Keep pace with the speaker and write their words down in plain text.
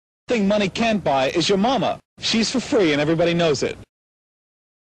thing money can't buy is your mama. She's for free and everybody knows it.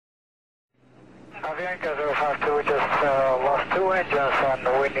 Avianca 052, we just lost 2 engines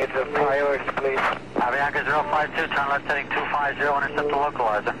and we need the priority, please. Avianca 052, turn left heading 250, intercept the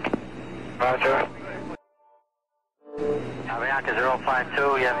localizer. Roger. Avianca 052,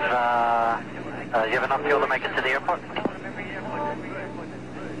 you have enough fuel to make it to the airport?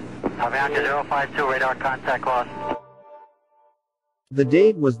 Avianca 052, radar contact lost. The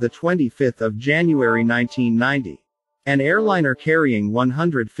date was the 25th of January 1990. An airliner carrying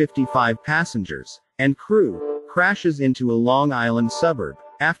 155 passengers and crew crashes into a Long Island suburb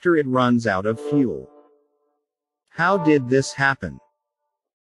after it runs out of fuel. How did this happen?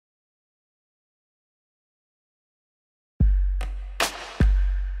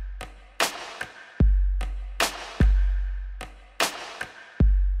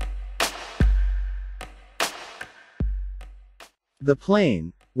 The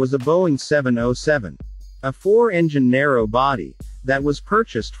plane was a Boeing 707, a 4-engine narrow body that was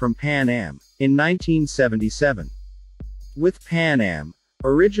purchased from Pan Am in 1977, with Pan Am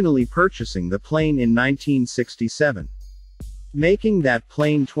originally purchasing the plane in 1967, making that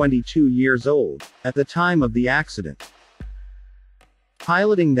plane 22 years old at the time of the accident.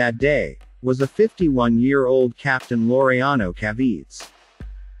 Piloting that day was a 51-year-old Captain Laureano Caviedes.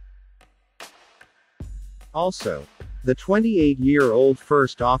 Also, the 28-year-old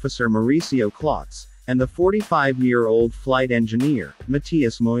First Officer Mauricio Klotz, and the 45-year-old flight engineer,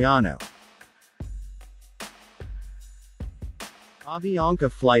 Matias Moyano.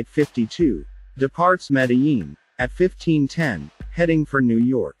 Avianca Flight 52 departs Medellin at 15:10, heading for New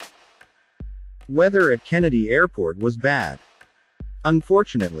York. Weather at Kennedy Airport was bad.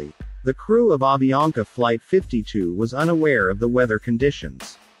 Unfortunately, the crew of Avianca Flight 52 was unaware of the weather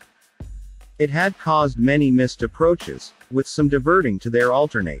conditions. It had caused many missed approaches, with some diverting to their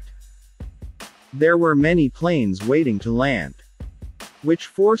alternate. There were many planes waiting to land, which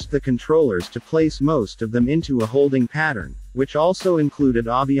forced the controllers to place most of them into a holding pattern, which also included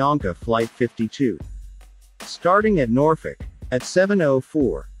Avianca Flight 52. Starting at Norfolk, at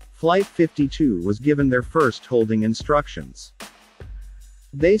 7:04, Flight 52 was given their first holding instructions.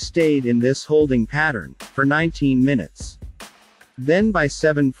 They stayed in this holding pattern for 19 minutes. Then by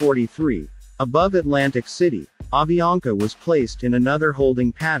 7:43, above Atlantic City, Avianca was placed in another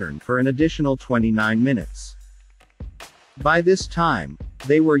holding pattern for an additional 29 minutes. By this time,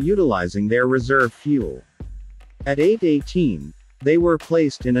 they were utilizing their reserve fuel. At 8:18, they were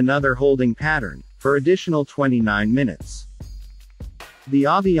placed in another holding pattern for additional 29 minutes. The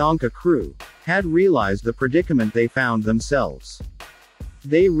Avianca crew had realized the predicament they found themselves.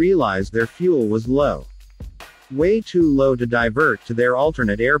 They realized their fuel was low. Way too low to divert to their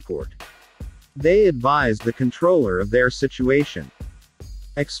alternate airport. They advised the controller of their situation,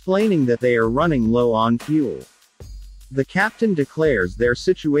 explaining that they are running low on fuel. The captain declares their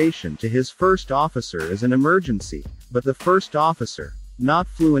situation to his first officer as an emergency, but the first officer, not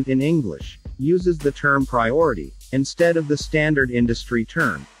fluent in English, uses the term priority, instead of the standard industry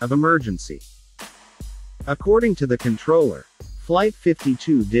term of emergency. According to the controller, Flight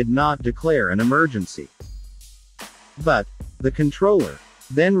 52 did not declare an emergency. But the controller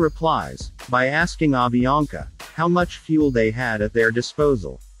then replies by asking Avianca how much fuel they had at their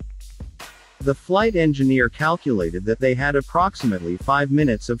disposal. The flight engineer calculated that they had approximately 5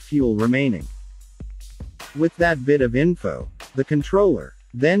 minutes of fuel remaining. With that bit of info, the controller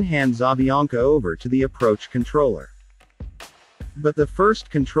then hands Avianca over to the approach controller. But the first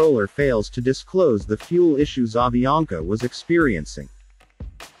controller fails to disclose the fuel issues Avianca was experiencing.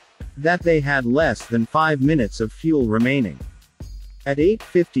 That they had less than 5 minutes of fuel remaining. At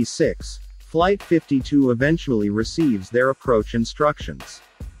 8:56, Flight 52 eventually receives their approach instructions.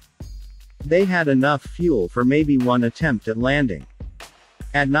 They had enough fuel for maybe one attempt at landing.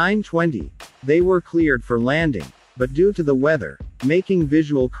 At 9:20, they were cleared for landing, but due to the weather, making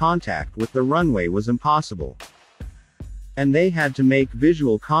visual contact with the runway was impossible. And they had to make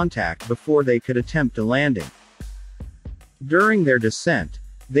visual contact before they could attempt a landing. During their descent,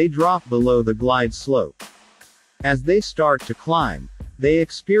 they drop below the glide slope. As they start to climb, they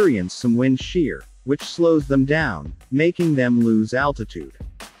experience some wind shear, which slows them down, making them lose altitude.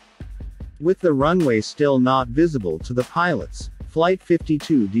 With the runway still not visible to the pilots, Flight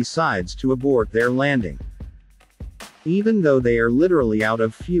 52 decides to abort their landing. Even though they are literally out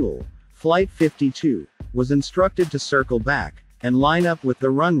of fuel, Flight 52 was instructed to circle back and line up with the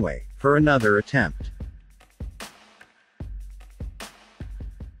runway for another attempt.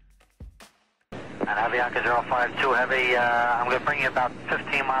 And Avianca 052 Heavy, I'm going to bring you about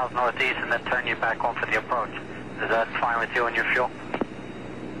 15 miles northeast and then turn you back home for the approach. Is that fine with you and your fuel?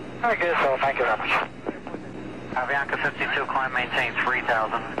 I guess so. Thank you very much. Avianca 52, climb maintain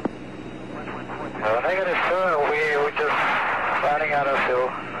 3000. Negative, sir. We just running out of fuel.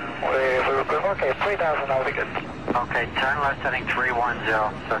 We're good. Okay, 3,000. That'll be good. Okay, turn left heading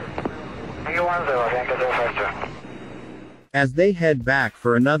 310, sir. 310, Avianca 052. As they head back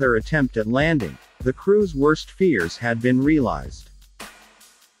for another attempt at landing, the crew's worst fears had been realized.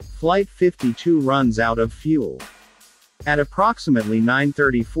 Flight 52 runs out of fuel. At approximately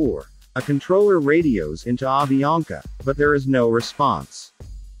 9:34, a controller radios into Avianca, but there is no response.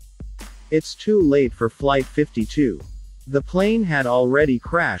 It's too late for Flight 52. The plane had already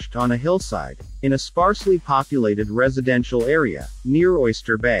crashed on a hillside, in a sparsely populated residential area, near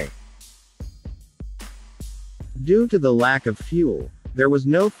Oyster Bay. Due to the lack of fuel, there was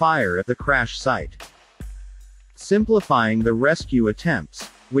no fire at the crash site, simplifying the rescue attempts,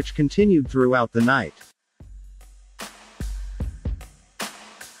 which continued throughout the night.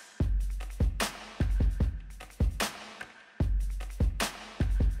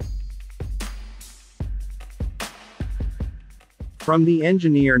 From the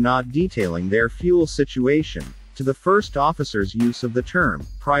engineer not detailing their fuel situation, to the first officer's use of the term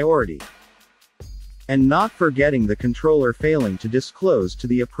priority, and not forgetting the controller failing to disclose to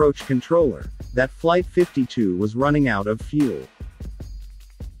the approach controller that Flight 52 was running out of fuel.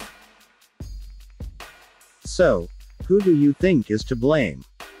 So, who do you think is to blame?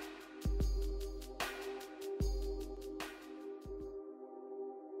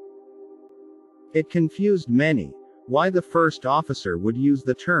 It confused many why the first officer would use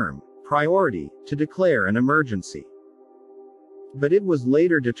the term priority to declare an emergency. But it was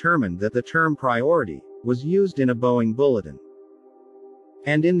later determined that the term priority was used in a Boeing bulletin.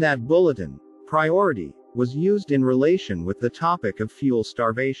 And in that bulletin, priority was used in relation with the topic of fuel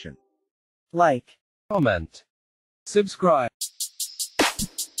starvation. Like, comment, subscribe.